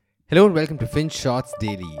Hello and welcome to Finch Shots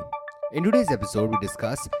Daily. In today's episode, we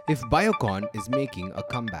discuss if Biocon is making a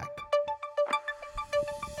comeback.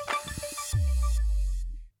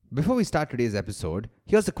 Before we start today's episode,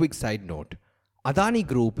 here's a quick side note. Adani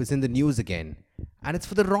Group is in the news again, and it's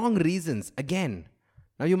for the wrong reasons again.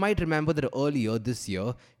 Now, you might remember that earlier this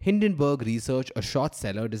year, Hindenburg Research, a short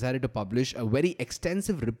seller, decided to publish a very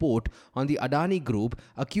extensive report on the Adani Group,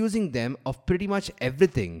 accusing them of pretty much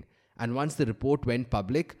everything. And once the report went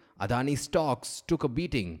public, Adani stocks took a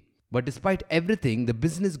beating. But despite everything, the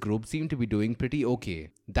business group seemed to be doing pretty okay.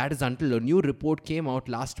 That is until a new report came out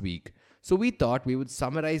last week. So we thought we would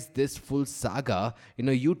summarize this full saga in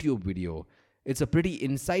a YouTube video. It's a pretty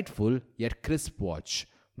insightful yet crisp watch.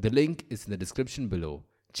 The link is in the description below.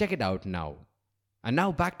 Check it out now. And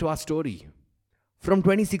now back to our story. From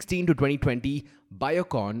 2016 to 2020,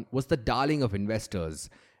 Biocon was the darling of investors.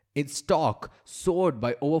 Its stock soared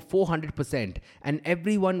by over 400% and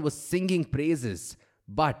everyone was singing praises.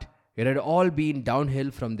 But it had all been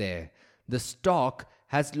downhill from there. The stock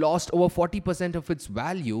has lost over 40% of its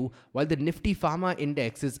value while the Nifty Pharma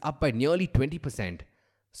Index is up by nearly 20%.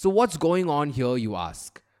 So what's going on here, you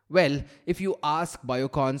ask? Well, if you ask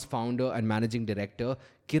Biocon's founder and managing director,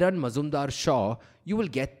 Kiran Mazumdar-Shaw, you will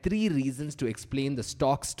get three reasons to explain the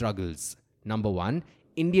stock struggles. Number one,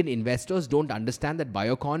 Indian investors don't understand that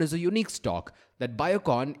Biocon is a unique stock, that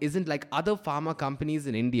Biocon isn't like other pharma companies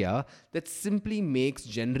in India that simply makes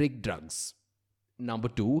generic drugs. Number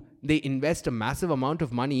two, they invest a massive amount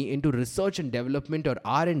of money into research and development or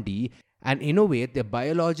R&D and innovate their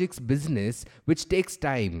biologics business, which takes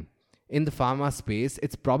time. In the pharma space,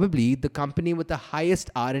 it's probably the company with the highest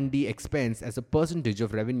R&D expense as a percentage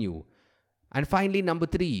of revenue. And finally, number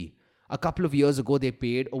three, a couple of years ago, they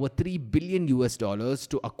paid over $3 billion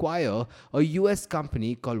to acquire a US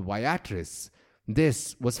company called Viatris.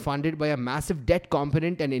 This was funded by a massive debt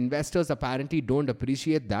component, and investors apparently don't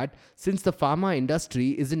appreciate that since the pharma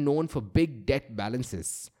industry isn't known for big debt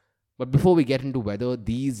balances. But before we get into whether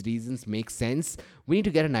these reasons make sense, we need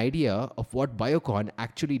to get an idea of what Biocon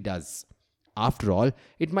actually does. After all,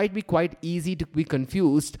 it might be quite easy to be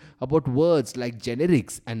confused about words like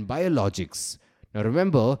generics and biologics. Now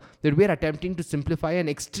remember that we are attempting to simplify an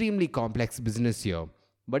extremely complex business here.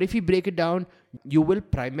 But if you break it down, you will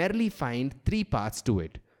primarily find three parts to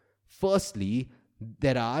it. Firstly,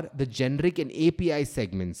 there are the generic and API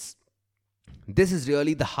segments. This is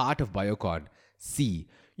really the heart of Biocon. See,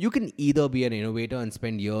 you can either be an innovator and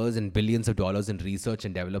spend years and billions of dollars in research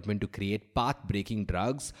and development to create path-breaking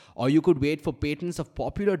drugs, or you could wait for patents of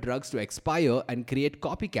popular drugs to expire and create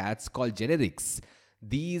copycats called generics.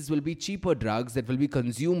 These will be cheaper drugs that will be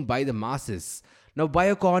consumed by the masses. Now,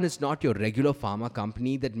 Biocon is not your regular pharma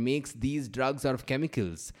company that makes these drugs out of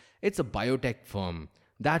chemicals. It's a biotech firm.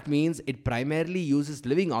 That means it primarily uses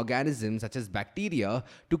living organisms such as bacteria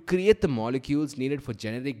to create the molecules needed for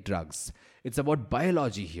generic drugs. It's about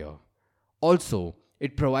biology here. Also,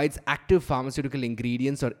 it provides active pharmaceutical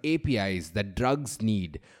ingredients or APIs that drugs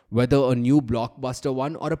need, whether a new blockbuster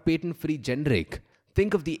one or a patent-free generic.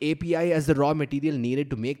 Think of the API as the raw material needed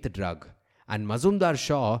to make the drug. And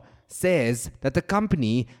Mazumdar-Shaw says that the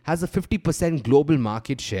company has a 50% global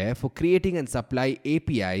market share for creating and supply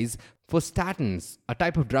APIs for statins, a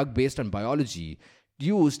type of drug based on biology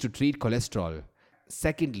used to treat cholesterol.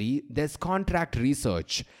 Secondly, there's contract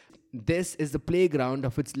research. This is the playground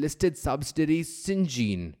of its listed subsidiary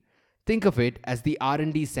Syngene. Think of it as the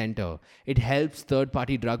R&D center. It helps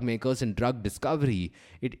third-party drug makers in drug discovery.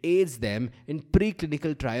 It aids them in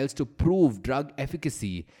preclinical trials to prove drug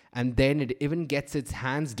efficacy, and then it even gets its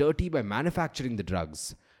hands dirty by manufacturing the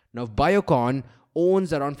drugs. Now, Biocon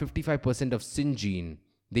owns around 55% of Syngene.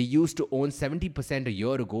 They used to own 70% a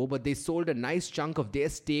year ago, but they sold a nice chunk of their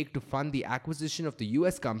stake to fund the acquisition of the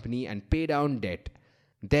US company and pay down debt.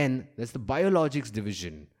 Then there's the biologics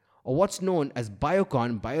division, or what's known as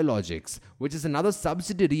Biocon Biologics, which is another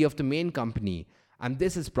subsidiary of the main company. And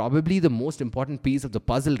this is probably the most important piece of the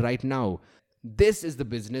puzzle right now. This is the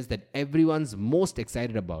business that everyone's most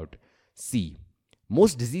excited about. See,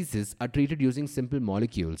 most diseases are treated using simple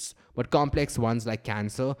molecules, but complex ones like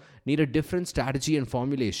cancer need a different strategy and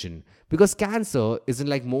formulation. Because cancer isn't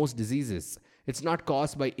like most diseases. It's not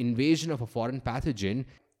caused by invasion of a foreign pathogen.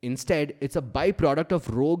 Instead, it's a byproduct of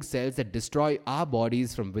rogue cells that destroy our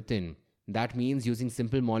bodies from within. That means using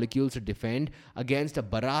simple molecules to defend against a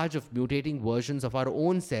barrage of mutating versions of our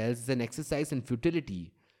own cells is an exercise in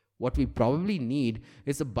futility. What we probably need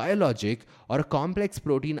is a biologic or a complex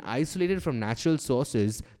protein isolated from natural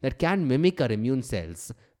sources that can mimic our immune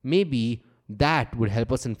cells. Maybe that would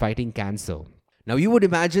help us in fighting cancer. Now, you would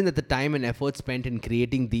imagine that the time and effort spent in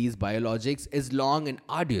creating these biologics is long and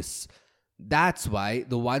arduous. That's why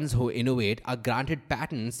the ones who innovate are granted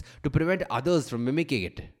patents to prevent others from mimicking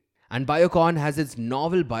it. And Biocon has its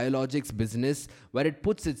novel biologics business where it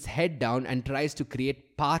puts its head down and tries to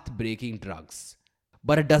create path-breaking drugs.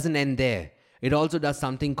 But it doesn't end there. It also does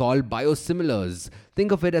something called biosimilars.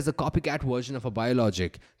 Think of it as a copycat version of a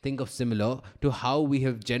biologic. Think of similar to how we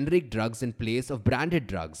have generic drugs in place of branded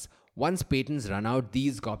drugs. Once patents run out,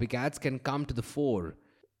 these copycats can come to the fore.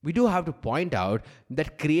 We do have to point out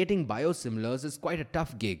that creating biosimilars is quite a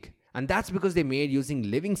tough gig. And that's because they're made using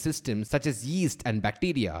living systems such as yeast and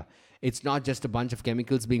bacteria. It's not just a bunch of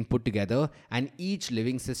chemicals being put together, and each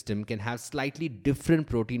living system can have slightly different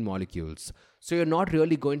protein molecules. So you're not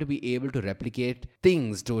really going to be able to replicate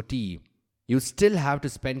things to a T. You still have to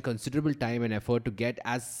spend considerable time and effort to get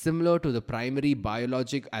as similar to the primary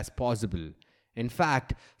biologic as possible. In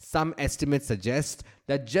fact, some estimates suggest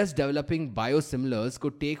that just developing biosimilars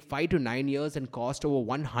could take 5 to 9 years and cost over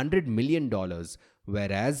 $100 million,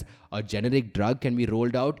 whereas a generic drug can be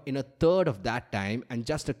rolled out in a third of that time and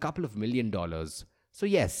just a couple of $1 million. So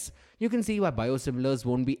yes, you can see why biosimilars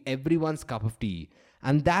won't be everyone's cup of tea.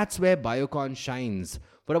 And that's where Biocon shines.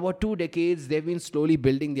 For about 2 decades, they've been slowly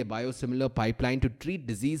building their biosimilar pipeline to treat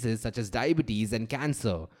diseases such as diabetes and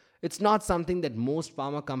cancer. It's not something that most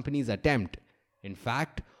pharma companies attempt. In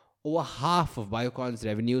fact, over half of Biocon's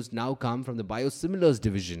revenues now come from the biosimilars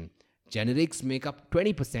division. Generics make up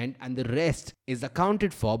 20% and the rest is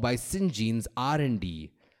accounted for by Syngene's R&D.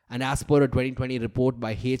 And as per a 2020 report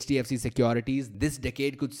by HDFC Securities, this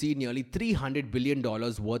decade could see nearly $300 billion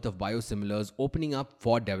worth of biosimilars opening up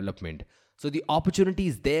for development. So the opportunity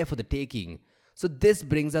is there for the taking. So this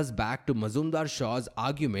brings us back to Mazumdar Shaw's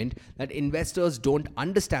argument that investors don't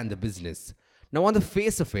understand the business. Now, on the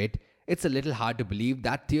face of it, it's a little hard to believe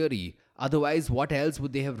that theory. Otherwise, what else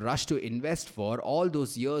would they have rushed to invest for all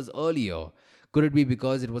those years earlier? Could it be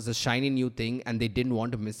because it was a shiny new thing and they didn't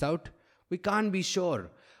want to miss out? We can't be sure.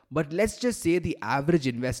 But let's just say the average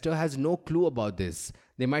investor has no clue about this.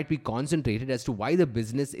 They might be concentrated as to why the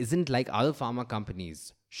business isn't like other pharma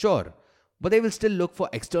companies. Sure, but they will still look for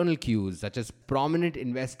external cues such as prominent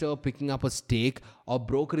investor picking up a stake or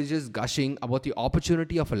brokerages gushing about the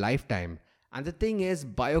opportunity of a lifetime. And the thing is,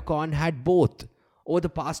 Biocon had both. Over the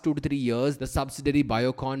past 2 to 3 years, the subsidiary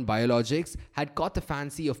Biocon Biologics had caught the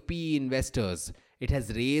fancy of PE investors. It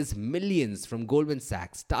has raised millions from Goldman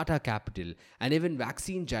Sachs, Tata Capital, and even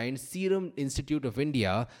vaccine giant Serum Institute of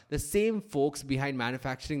India, the same folks behind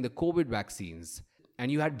manufacturing the COVID vaccines.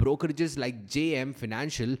 And you had brokerages like JM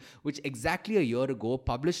Financial, which exactly a year ago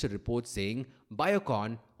published a report saying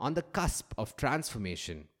Biocon on the cusp of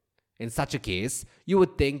transformation. In such a case, you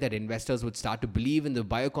would think that investors would start to believe in the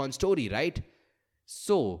Biocon story, right?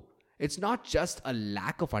 So, it's not just a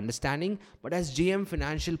lack of understanding, but as JM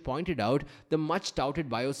Financial pointed out, the much touted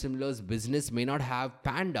biosimilars business may not have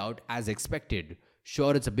panned out as expected.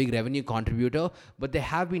 Sure, it's a big revenue contributor, but there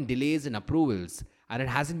have been delays in approvals, and it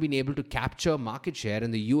hasn't been able to capture market share in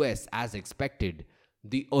the US as expected.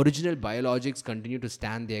 The original biologics continue to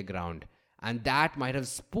stand their ground, and that might have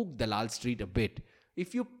spooked Dalal Street a bit.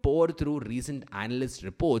 If you pore through recent analyst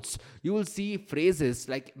reports, you will see phrases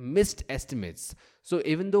like missed estimates. So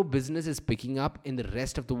even though business is picking up in the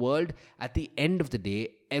rest of the world, at the end of the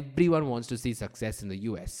day, everyone wants to see success in the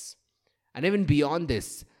US. And even beyond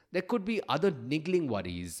this, there could be other niggling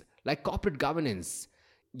worries, like corporate governance.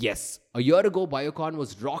 Yes, a year ago, Biocon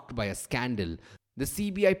was rocked by a scandal. The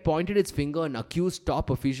CBI pointed its finger and accused top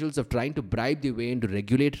officials of trying to bribe their way into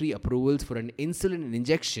regulatory approvals for an insulin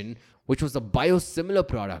injection, which was a biosimilar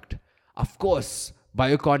product. Of course,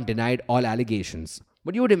 Biocon denied all allegations.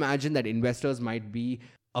 But you would imagine that investors might be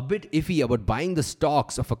a bit iffy about buying the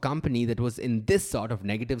stocks of a company that was in this sort of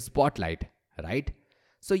negative spotlight, right?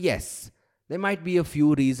 So yes, there might be a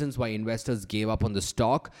few reasons why investors gave up on the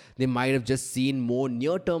stock. They might have just seen more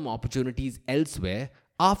near-term opportunities elsewhere.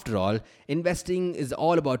 After all, investing is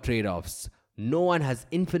all about trade-offs. No one has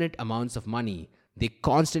infinite amounts of money. They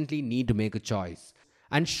constantly need to make a choice.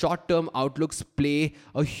 And short-term outlooks play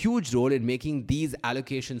a huge role in making these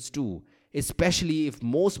allocations too, especially if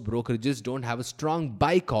most brokerages don't have a strong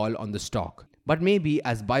buy call on the stock. But maybe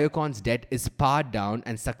as Biocon's debt is pared down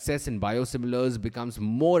and success in biosimilars becomes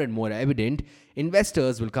more and more evident,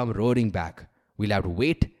 investors will come roaring back. We'll have to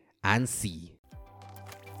wait and see.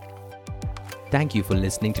 Thank you for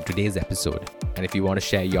listening to today's episode. And if you want to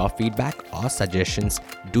share your feedback or suggestions,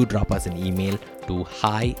 do drop us an email to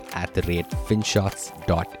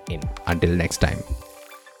hi@finshots.in. Until next time.